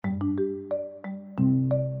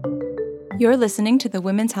You're listening to the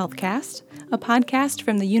Women's Healthcast, a podcast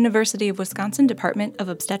from the University of Wisconsin Department of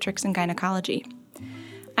Obstetrics and Gynecology.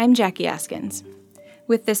 I'm Jackie Askins.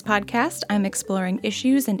 With this podcast, I'm exploring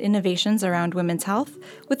issues and innovations around women's health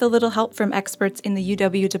with a little help from experts in the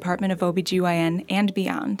UW Department of OBGYN and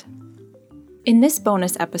beyond. In this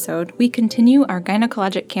bonus episode, we continue our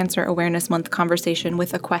Gynecologic Cancer Awareness Month conversation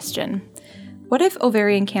with a question. What if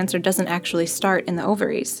ovarian cancer doesn't actually start in the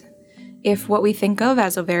ovaries? If what we think of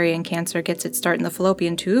as ovarian cancer gets its start in the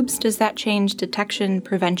fallopian tubes, does that change detection,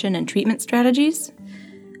 prevention, and treatment strategies?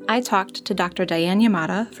 I talked to Dr. Diane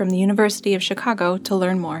Yamada from the University of Chicago to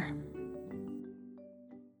learn more.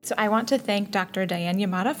 So I want to thank Dr. Diane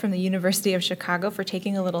Yamada from the University of Chicago for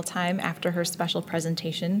taking a little time after her special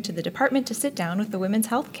presentation to the department to sit down with the Women's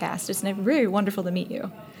Healthcast. It's very wonderful to meet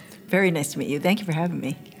you. Very nice to meet you. Thank you for having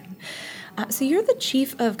me. So you're the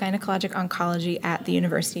Chief of Gynecologic Oncology at the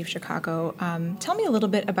University of Chicago. Tell me a little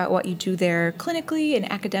bit about what you do there clinically and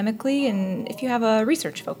academically, and if you have a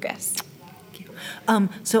research focus.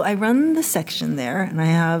 So I run the section there, and I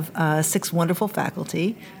have 6 wonderful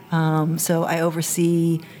faculty. So I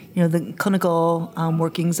oversee, the clinical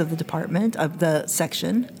workings of the department, of the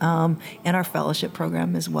section, and our fellowship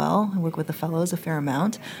program as well. I work with the fellows a fair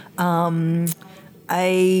amount.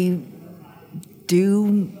 I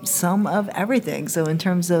do some of everything. So in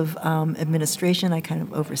terms of administration, I kind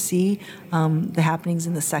of oversee the happenings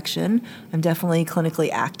in the section. I'm definitely clinically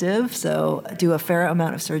active, so I do a fair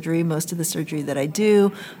amount of surgery. Most of the surgery that I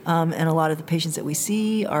do and a lot of the patients that we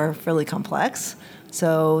see are fairly complex.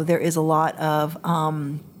 So there is a lot of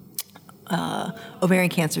ovarian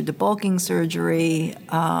cancer debulking surgery,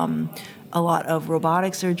 a lot of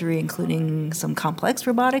robotic surgery, including some complex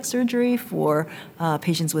robotic surgery for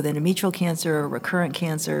patients with endometrial cancer or recurrent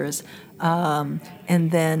cancers,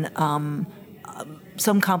 and then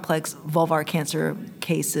some complex vulvar cancer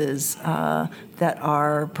cases that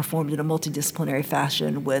are performed in a multidisciplinary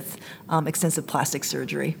fashion with extensive plastic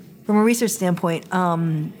surgery. From a research standpoint,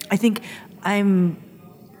 I think I'm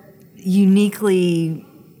uniquely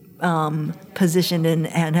positioned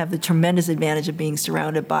and have the tremendous advantage of being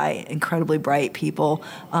surrounded by incredibly bright people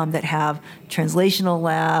that have translational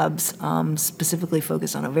labs specifically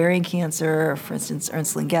focused on ovarian cancer. For instance,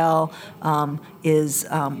 Ernst Lingel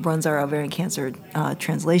runs our ovarian cancer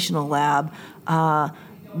translational lab.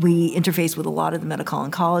 We interface with a lot of the medical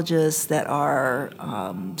oncologists that are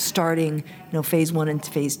starting, phase 1 and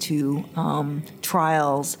phase 2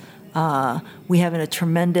 trials. We have a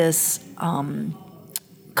tremendous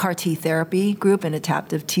CAR T therapy group and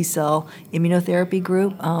adaptive T-cell immunotherapy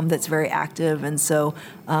group that's very active, and so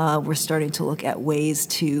we're starting to look at ways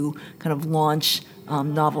to kind of launch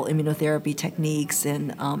novel immunotherapy techniques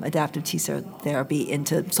and adaptive T-cell therapy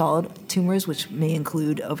into solid tumors, which may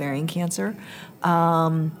include ovarian cancer.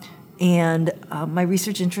 And my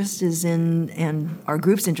research interest is and our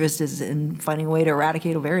group's interest is in finding a way to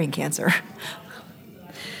eradicate ovarian cancer.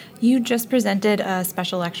 You just presented a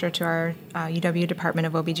special lecture to our UW Department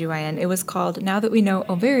of OBGYN. It was called Now That We Know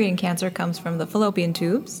Ovarian Cancer Comes from the Fallopian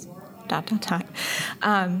Tubes, ...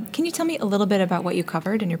 Can you tell me a little bit about what you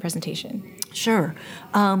covered in your presentation? Sure.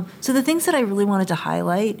 So the things that I really wanted to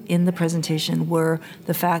highlight in the presentation were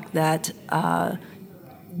the fact that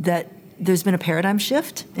there's been a paradigm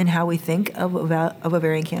shift in how we think of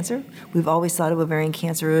ovarian cancer. We've always thought of ovarian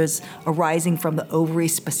cancer as arising from the ovary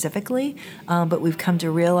specifically, but we've come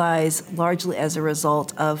to realize, largely as a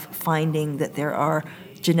result of finding that there are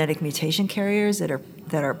genetic mutation carriers that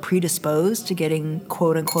are predisposed to getting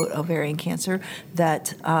quote-unquote ovarian cancer,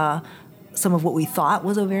 that some of what we thought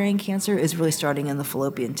was ovarian cancer is really starting in the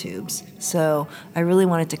fallopian tubes. So I really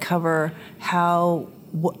wanted to cover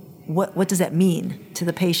what does that mean to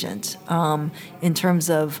the patient in terms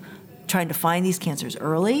of trying to find these cancers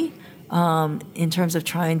early, in terms of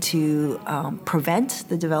trying to prevent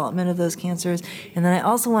the development of those cancers. And then I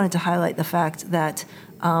also wanted to highlight the fact that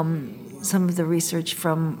some of the research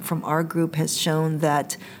from our group has shown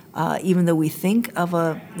that even though we think of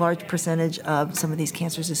a large percentage of some of these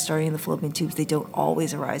cancers as starting in the fallopian tubes, they don't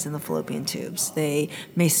always arise in the fallopian tubes. They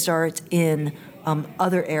may start in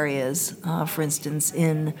other areas, for instance,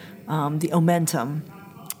 in the omentum,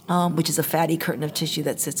 which is a fatty curtain of tissue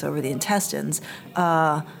that sits over the intestines,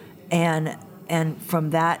 and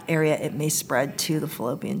from that area it may spread to the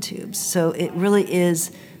fallopian tubes. So it really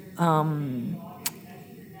is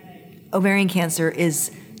ovarian cancer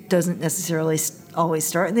doesn't necessarily always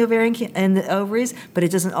start in the the ovaries, but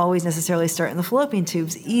it doesn't always necessarily start in the fallopian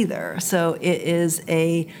tubes either. So it's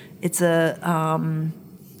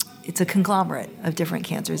a conglomerate of different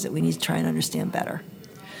cancers that we need to try and understand better.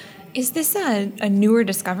 Is this a newer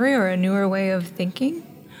discovery or a newer way of thinking?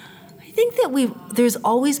 I I think that there's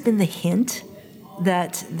always been the hint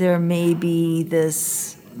that there may be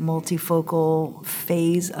this multifocal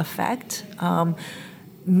phase effect,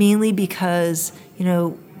 mainly because,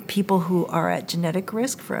 people who are at genetic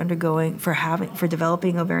risk for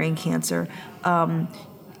developing ovarian cancer,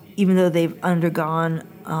 even though they've undergone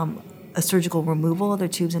a surgical removal of their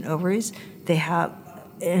tubes and ovaries, they have,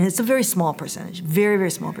 and it's a very small percentage, very,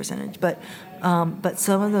 very small percentage, but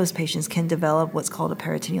some of those patients can develop what's called a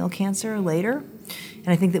peritoneal cancer later. And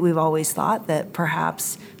I think that we've always thought that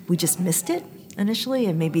perhaps we just missed it initially,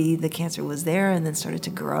 and maybe the cancer was there and then started to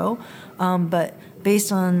grow. But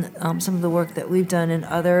based on some of the work that we've done in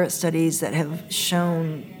other studies that have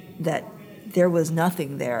shown that there was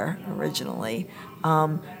nothing there originally,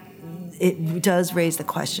 it does raise the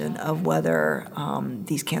question of whether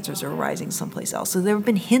these cancers are arising someplace else. So there have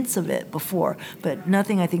been hints of it before, but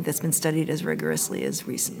nothing I think that's been studied as rigorously as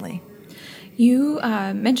recently. You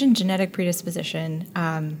mentioned genetic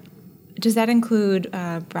predisposition. Does that include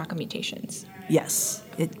BRCA mutations? Yes,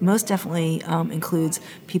 it most definitely includes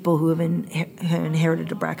people who have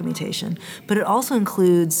inherited a BRCA mutation, but it also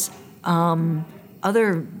includes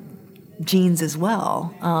other genes as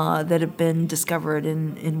well that have been discovered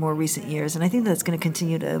in more recent years. And I think that's going to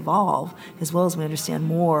continue to evolve as well as we understand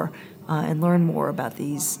more and learn more about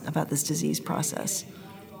this disease process.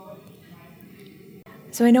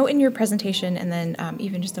 So I know in your presentation and then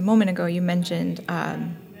even just a moment ago you mentioned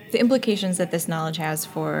the implications that this knowledge has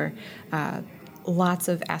for lots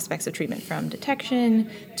of aspects of treatment, from detection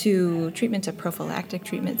to treatment to prophylactic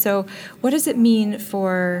treatment. So what does it mean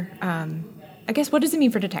for, what does it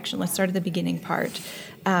mean for detection? Let's start at the beginning part.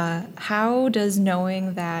 How does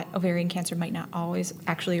knowing that ovarian cancer might not always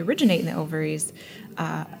actually originate in the ovaries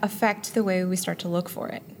affect the way we start to look for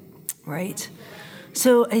it? Right.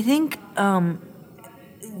 So I think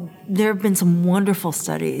there have been some wonderful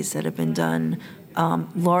studies that have been done,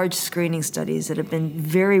 large screening studies that have been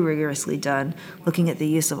very rigorously done, looking at the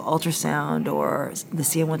use of ultrasound or the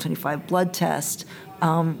CA-125 blood test,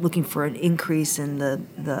 looking for an increase in the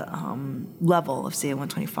level of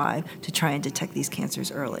CA-125 to try and detect these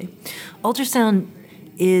cancers early. Ultrasound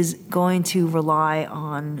is going to rely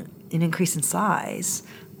on an increase in size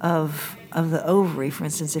of the ovary, for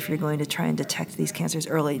instance, if you're going to try and detect these cancers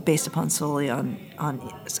early based upon solely on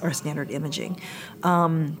our standard imaging.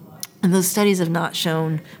 And those studies have not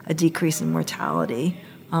shown a decrease in mortality.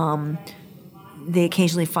 They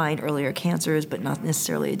occasionally find earlier cancers, but not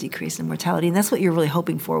necessarily a decrease in mortality. And that's what you're really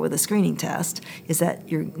hoping for with a screening test, is that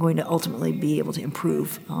you're going to ultimately be able to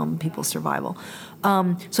improve people's survival.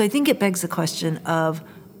 So I think it begs the question of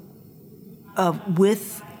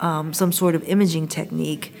with some sort of imaging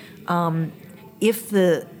technique, if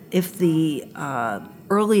the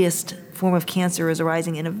earliest form of cancer is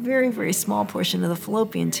arising in a very, very small portion of the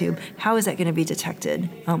fallopian tube, how is that going to be detected?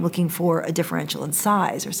 Looking for a differential in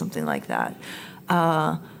size or something like that.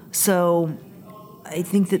 So I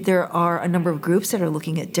think that there are a number of groups that are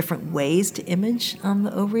looking at different ways to image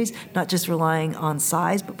the ovaries, not just relying on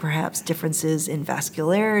size, but perhaps differences in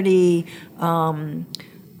vascularity,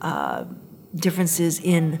 differences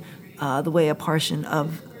in the way a portion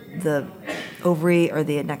of the ovary or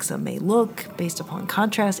the adnexa may look based upon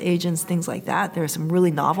contrast agents, things like that. There are some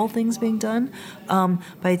really novel things being done.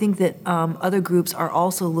 But I think that other groups are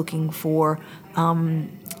also looking for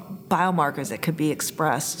biomarkers that could be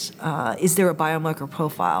expressed. Is there a biomarker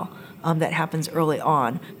profile that happens early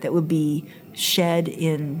on that would be shed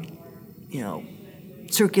in,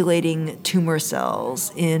 circulating tumor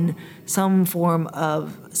cells in some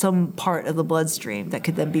part of the bloodstream that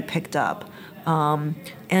could then be picked up?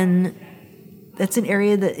 And that's an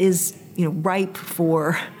area that is, ripe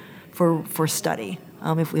for study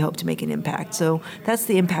if we hope to make an impact. So that's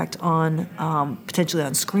the impact on potentially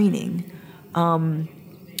on screening.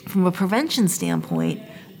 From a prevention standpoint,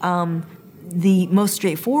 the most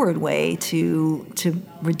straightforward way to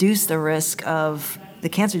reduce the risk of the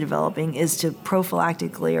cancer developing is to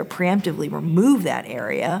prophylactically or preemptively remove that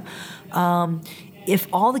area. If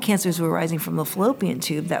all the cancers were arising from the fallopian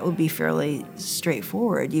tube, that would be fairly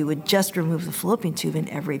straightforward. You would just remove the fallopian tube in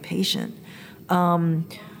every patient.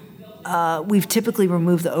 We've typically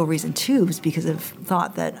removed the ovaries and tubes because of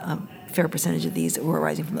thought that a fair percentage of these were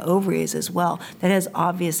arising from the ovaries as well. That has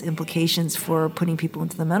obvious implications for putting people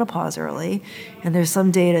into the menopause early. And there's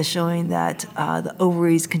some data showing that the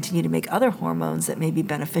ovaries continue to make other hormones that may be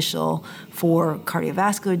beneficial for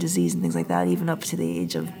cardiovascular disease and things like that, even up to the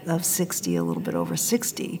age of 60, a little bit over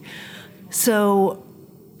 60. So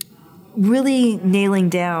really nailing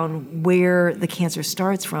down where the cancer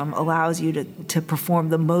starts from allows you to perform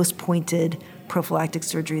the most pointed prophylactic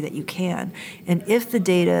surgery that you can. And if the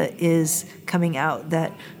data is coming out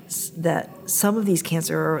that some of these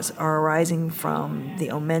cancers are arising from the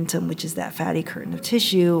omentum, which is that fatty curtain of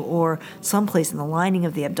tissue, or someplace in the lining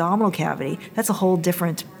of the abdominal cavity, that's a whole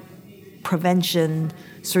different prevention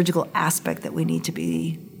surgical aspect that we need to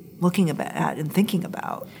be looking at and thinking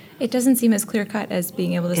about. It doesn't seem as clear-cut as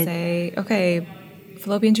being able to say, okay,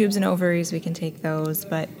 fallopian tubes and ovaries, we can take those,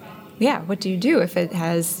 but yeah, what do you do if it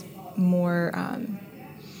has more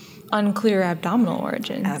unclear abdominal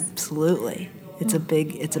origins? Absolutely. It's a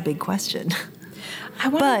big question.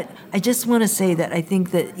 But I just want to say that I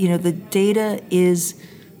think that, the data is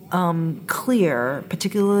clear,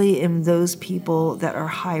 particularly in those people that are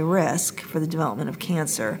high risk for the development of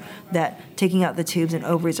cancer, that taking out the tubes and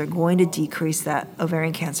ovaries are going to decrease that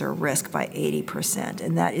ovarian cancer risk by 80%.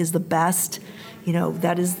 And that is the best,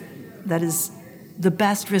 that is the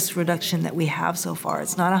best risk reduction that we have so far.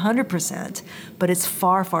 It's not 100%, but it's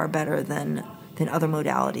far, far better than other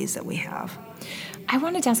modalities that we have. I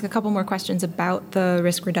wanted to ask a couple more questions about the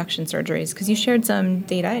risk reduction surgeries, because you shared some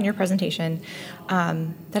data in your presentation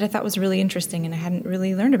that I thought was really interesting and I hadn't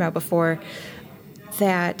really learned about before,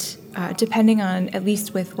 that depending on, at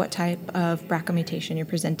least with what type of BRCA mutation you're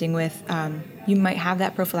presenting with, you might have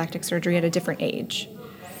that prophylactic surgery at a different age.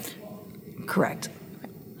 Correct.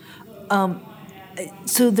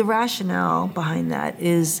 So the rationale behind that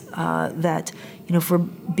is that, for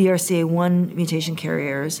BRCA1 mutation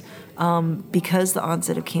carriers, because the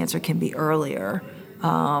onset of cancer can be earlier,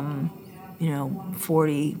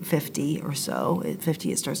 40, 50 or so, at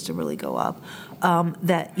 50 it starts to really go up,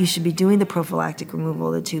 that you should be doing the prophylactic removal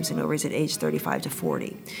of the tubes and ovaries at age 35 to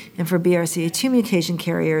 40. And for BRCA2 mutation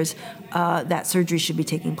carriers, that surgery should be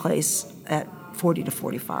taking place at 40 to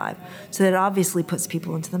 45. So that obviously puts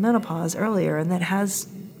people into the menopause earlier, and that has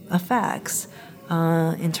effects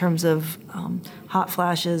in terms of hot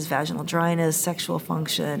flashes, vaginal dryness, sexual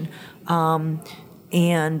function,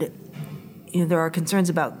 and there are concerns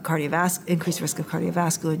about increased risk of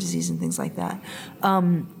cardiovascular disease and things like that.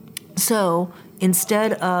 So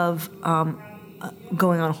instead of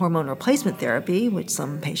going on hormone replacement therapy, which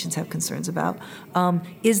some patients have concerns about,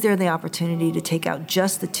 is there the opportunity to take out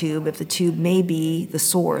just the tube if the tube may be the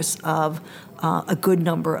source of a good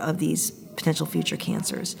number of these potential future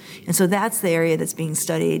cancers? And so that's the area that's being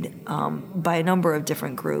studied by a number of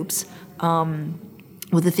different groups,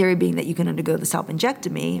 with the theory being that you can undergo the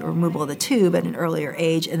salpingectomy or removal of the tube at an earlier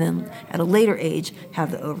age, and then at a later age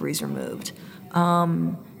have the ovaries removed.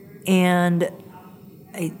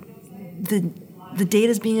 The data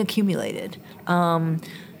is being accumulated.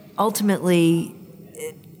 Ultimately,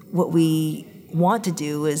 what we want to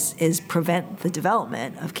do is prevent the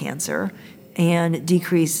development of cancer and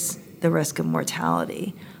decrease the risk of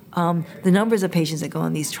mortality. The numbers of patients that go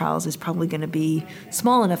on these trials is probably going to be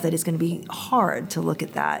small enough that it's going to be hard to look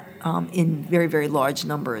at that in very, very large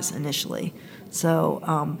numbers initially. So,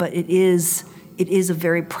 but it is a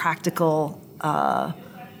very practical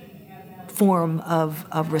form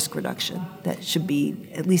of risk reduction that should be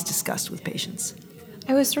at least discussed with patients.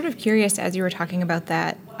 I was sort of curious as you were talking about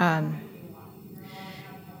that,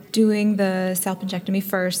 doing the salpingectomy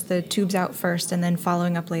first, the tubes out first, and then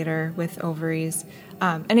following up later with ovaries.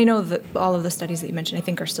 And I know that all of the studies that you mentioned, I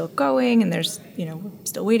think, are still going, and there's, we're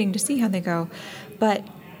still waiting to see how they go. But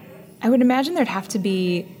I would imagine there'd have to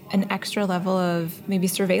be an extra level of maybe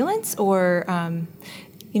surveillance or,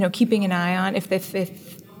 keeping an eye on if they're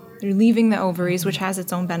leaving the ovaries, which has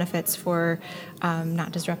its own benefits for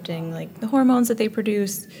not disrupting like the hormones that they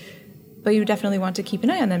produce. But you definitely want to keep an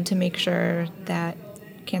eye on them to make sure that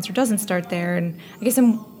cancer doesn't start there. And I guess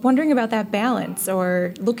I'm wondering about that balance,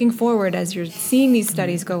 or looking forward as you're seeing these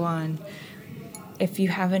studies go on, if you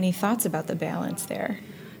have any thoughts about the balance there.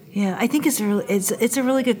 Yeah, I think it's a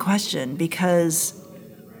really good question, because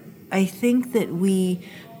I think that we,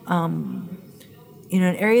 an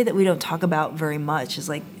area that we don't talk about very much is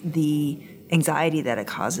like the anxiety that it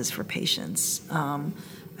causes for patients. I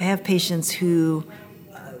have patients who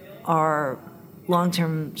are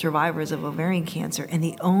long-term survivors of ovarian cancer, and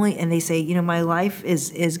they say, my life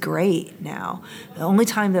is great now. The only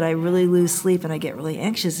time that I really lose sleep and I get really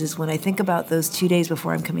anxious is when I think about those 2 days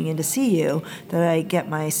before I'm coming in to see you, that I get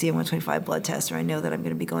my CA-125 blood test, or I know that I'm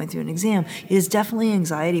going to be going through an exam. It is definitely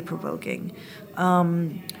anxiety-provoking.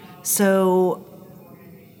 So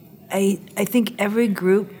I think every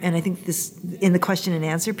group, and I think this in the question and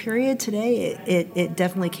answer period today, it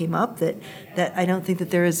definitely came up that I don't think that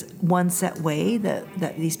there is one set way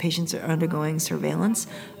that these patients are undergoing surveillance.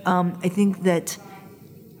 I think that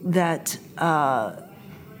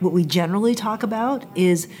what we generally talk about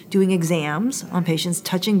is doing exams on patients,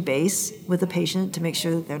 touching base with the patient to make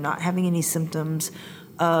sure that they're not having any symptoms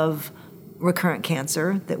of recurrent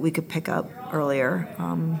cancer that we could pick up earlier,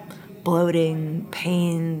 bloating,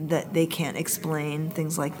 pain that they can't explain,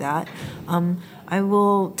 things like that. I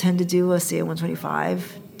will tend to do a CA-125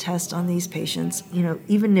 test on these patients,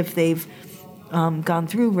 even if they've gone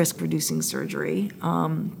through risk-reducing surgery.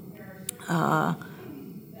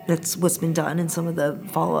 That's what's been done in some of the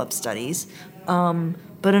follow-up studies.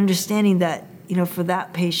 But understanding that, for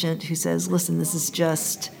that patient who says, listen, this is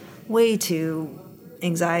just way too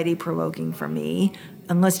anxiety-provoking for me,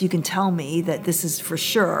 unless you can tell me that this is for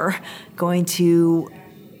sure going to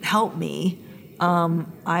help me,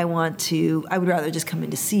 I would rather just come in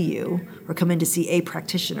to see you or come in to see a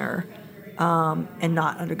practitioner and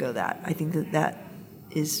not undergo that. I think that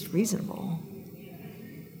is reasonable.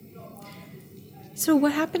 So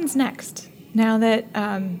what happens next? Now that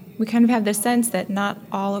we kind of have this sense that not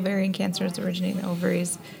all ovarian cancers originate in the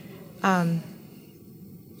ovaries,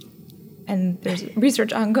 and there's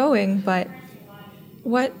research ongoing, but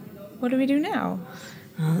what do we do now?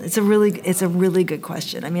 It's a really good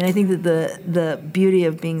question. I mean, I think that the beauty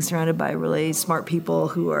of being surrounded by really smart people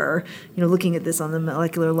who are, looking at this on the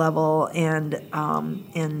molecular level and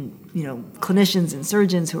clinicians and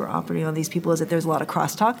surgeons who are operating on these people is that there's a lot of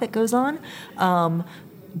crosstalk that goes on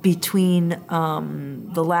between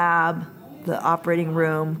the lab, the operating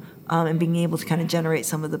room, and being able to kind of generate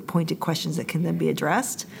some of the pointed questions that can then be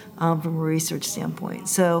addressed from a research standpoint.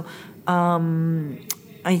 So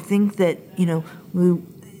I think that,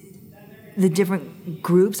 the different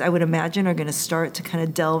groups, I would imagine, are going to start to kind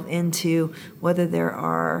of delve into whether there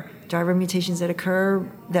are driver mutations that occur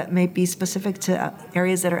that may be specific to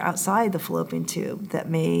areas that are outside the fallopian tube that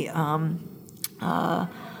may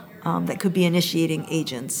that could be initiating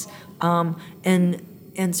agents, and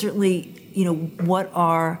certainly, what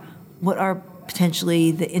are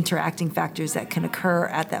potentially the interacting factors that can occur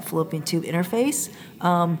at that fallopian tube interface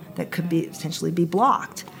that could be potentially be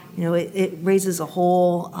blocked. It raises a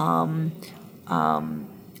whole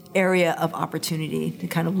area of opportunity to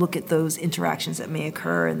kind of look at those interactions that may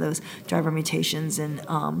occur and those driver mutations and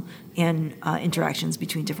interactions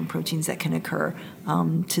between different proteins that can occur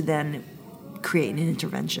to then create an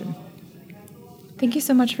intervention. Thank you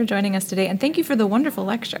so much for joining us today, and thank you for the wonderful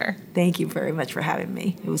lecture. Thank you very much for having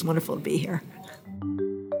me. It was wonderful to be here.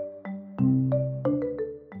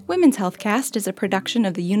 Women's Healthcast is a production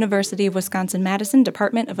of the University of Wisconsin-Madison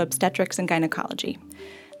Department of Obstetrics and Gynecology.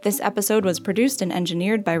 This episode was produced and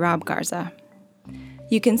engineered by Rob Garza.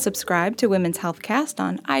 You can subscribe to Women's Healthcast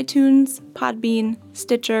on iTunes, Podbean,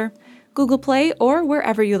 Stitcher, Google Play, or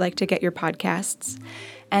wherever you like to get your podcasts.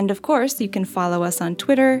 And of course, you can follow us on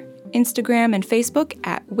Twitter, Instagram, and Facebook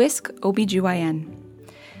at WhiskOBGYN.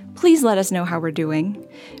 Please let us know how we're doing.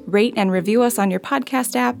 Rate and review us on your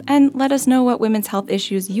podcast app, and let us know what women's health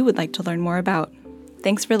issues you would like to learn more about.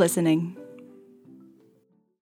 Thanks for listening.